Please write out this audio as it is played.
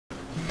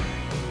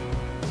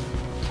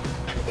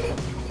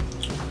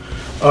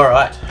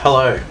Alright,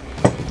 hello.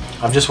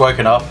 I've just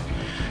woken up.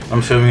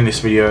 I'm filming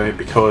this video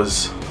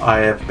because I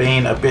have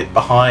been a bit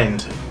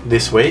behind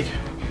this week.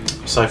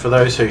 So for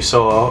those who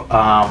saw,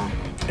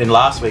 in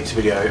last week's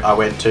video I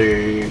went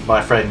to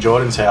my friend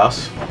Jordan's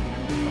house.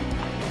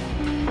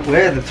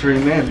 We're the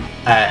three men.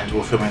 And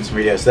we're filming some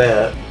videos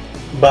there.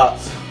 But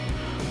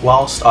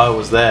whilst I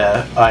was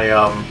there, I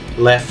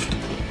left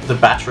the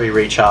battery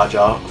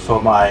recharger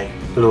for my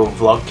little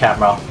vlog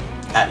camera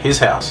at his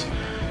house.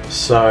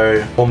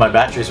 So all my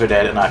batteries were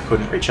dead and I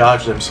couldn't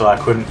recharge them, so I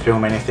couldn't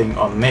film anything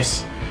on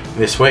this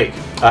week.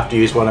 I have to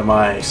use one of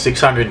my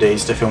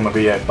 600Ds to film a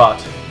video,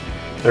 but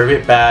they're a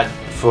bit bad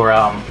for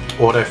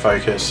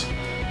autofocus,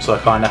 so I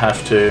kind of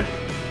have to,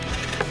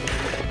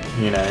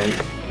 you know,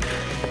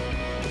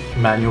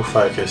 manual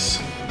focus.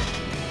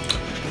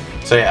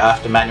 So yeah, I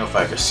have to manual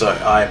focus, so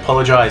I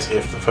apologise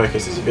if the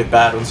focus is a bit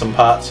bad on some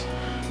parts,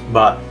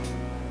 but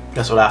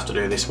that's what I have to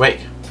do this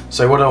week.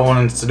 So what I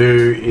wanted to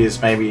do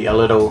is maybe a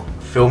little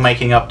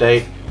filmmaking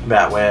update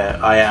about where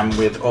I am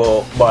with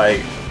all my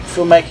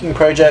filmmaking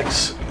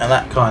projects and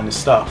that kind of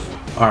stuff.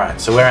 Alright,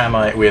 so where am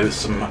I with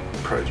some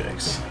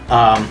projects?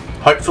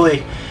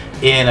 Hopefully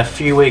in a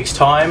few weeks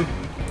time,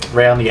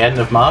 around the end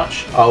of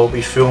March, I will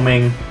be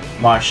filming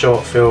my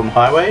short film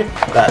Highway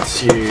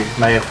that you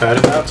may have heard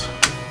about.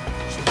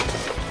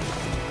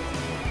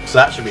 So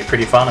that should be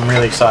pretty fun. I'm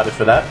really excited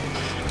for that.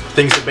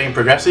 Things have been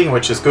progressing,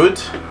 which is good.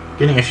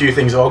 Getting a few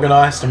things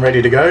organised and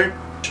ready to go.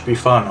 Should be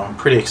fun. I'm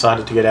pretty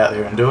excited to get out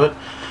there and do it.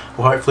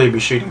 We'll hopefully be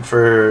shooting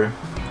for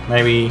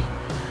maybe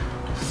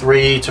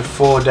 3 to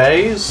 4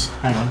 days.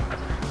 Hang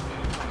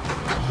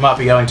on. Might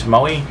be going to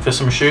Maui for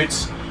some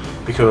shoots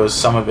because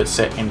some of it's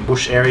set in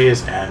bush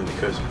areas, and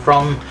because I'm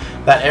from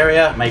that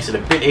area, it makes it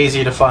a bit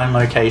easier to find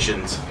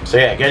locations. So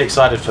yeah, get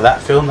excited for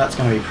that film. That's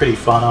going to be pretty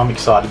fun. I'm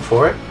excited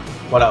for it.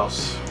 What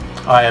else?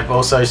 I have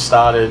also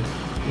started,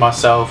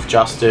 myself,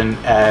 Justin,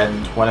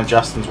 and one of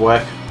Justin's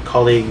work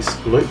colleagues,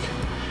 Luke,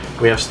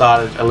 we have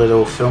started a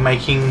little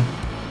filmmaking,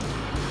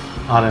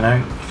 I don't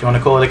know if you want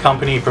to call it a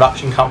company,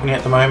 production company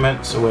at the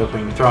moment. So we've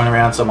been throwing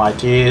around some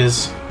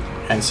ideas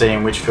and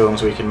seeing which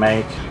films we can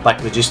make,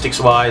 like logistics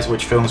wise,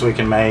 which films we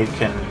can make,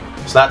 and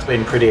so that's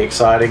been pretty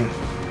exciting.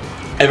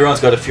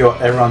 Everyone's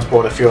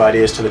brought a few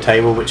ideas to the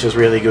table, which is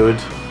really good,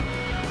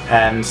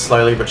 and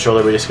slowly but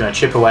surely we're just going to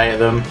chip away at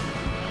them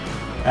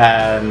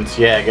and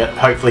yeah,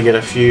 hopefully get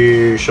a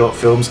few short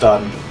films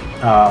done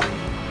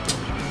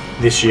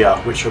this year,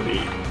 which will be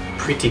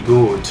pretty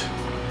good.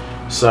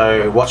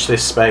 So watch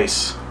this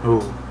space.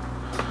 Ooh.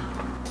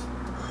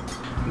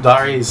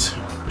 Diaries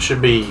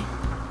should be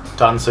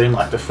done soon,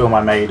 like the film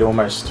I made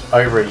almost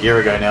over a year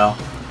ago now.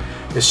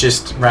 It's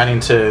just ran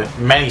into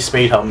many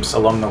speed humps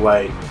along the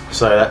way,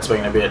 so that's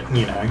been a bit,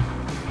 you know,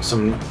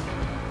 some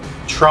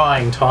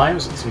trying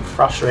times and some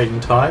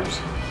frustrating times,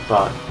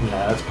 but you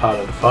know, that's part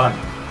of the fun.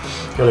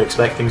 Got to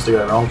expect things to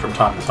go wrong from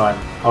time to time.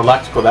 I would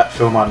like to put that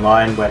film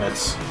online when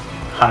it's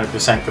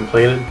 100%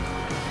 completed,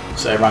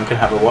 so everyone can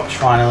have a watch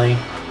finally.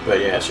 But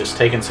yeah, it's just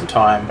taking some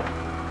time.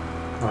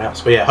 What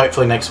else? But yeah,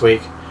 hopefully next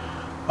week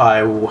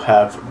I will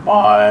have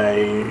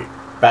my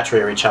battery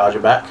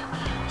recharger back,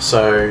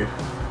 so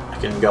I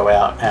can go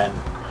out and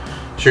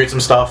shoot some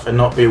stuff and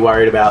not be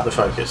worried about the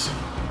focus.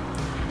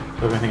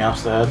 Everything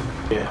else to add?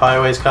 Yeah,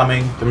 Highway's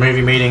coming. The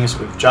movie meetings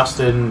with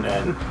Justin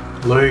and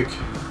Luke,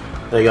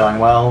 they're going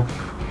well.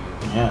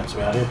 Yeah, that's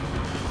about it.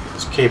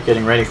 Just keep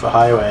getting ready for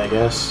Highway, I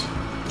guess.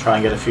 Try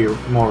and get a few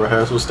more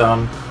rehearsals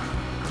done.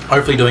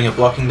 Hopefully doing a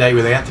blocking day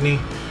with Anthony,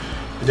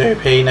 the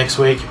DOP, next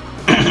week.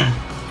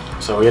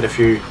 So we get a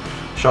few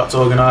shots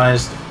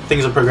organised.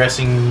 Things are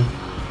progressing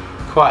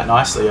quite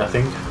nicely, I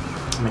think.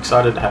 I'm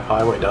excited to have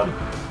Highway done.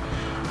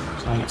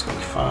 So I think it's going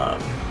to be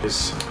fun.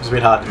 It's a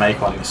bit hard to make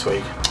one this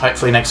week.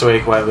 Hopefully next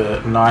week we'll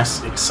have a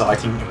nice,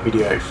 exciting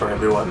video for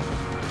everyone.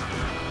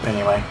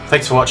 Anyway,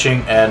 thanks for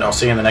watching, and I'll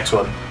see you in the next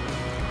one.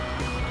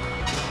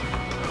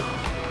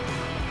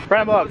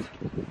 BrennanBlogs.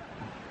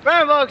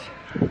 BrennanBlogs.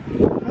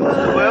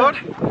 World.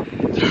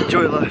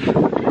 Enjoy life.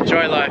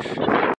 Enjoy life.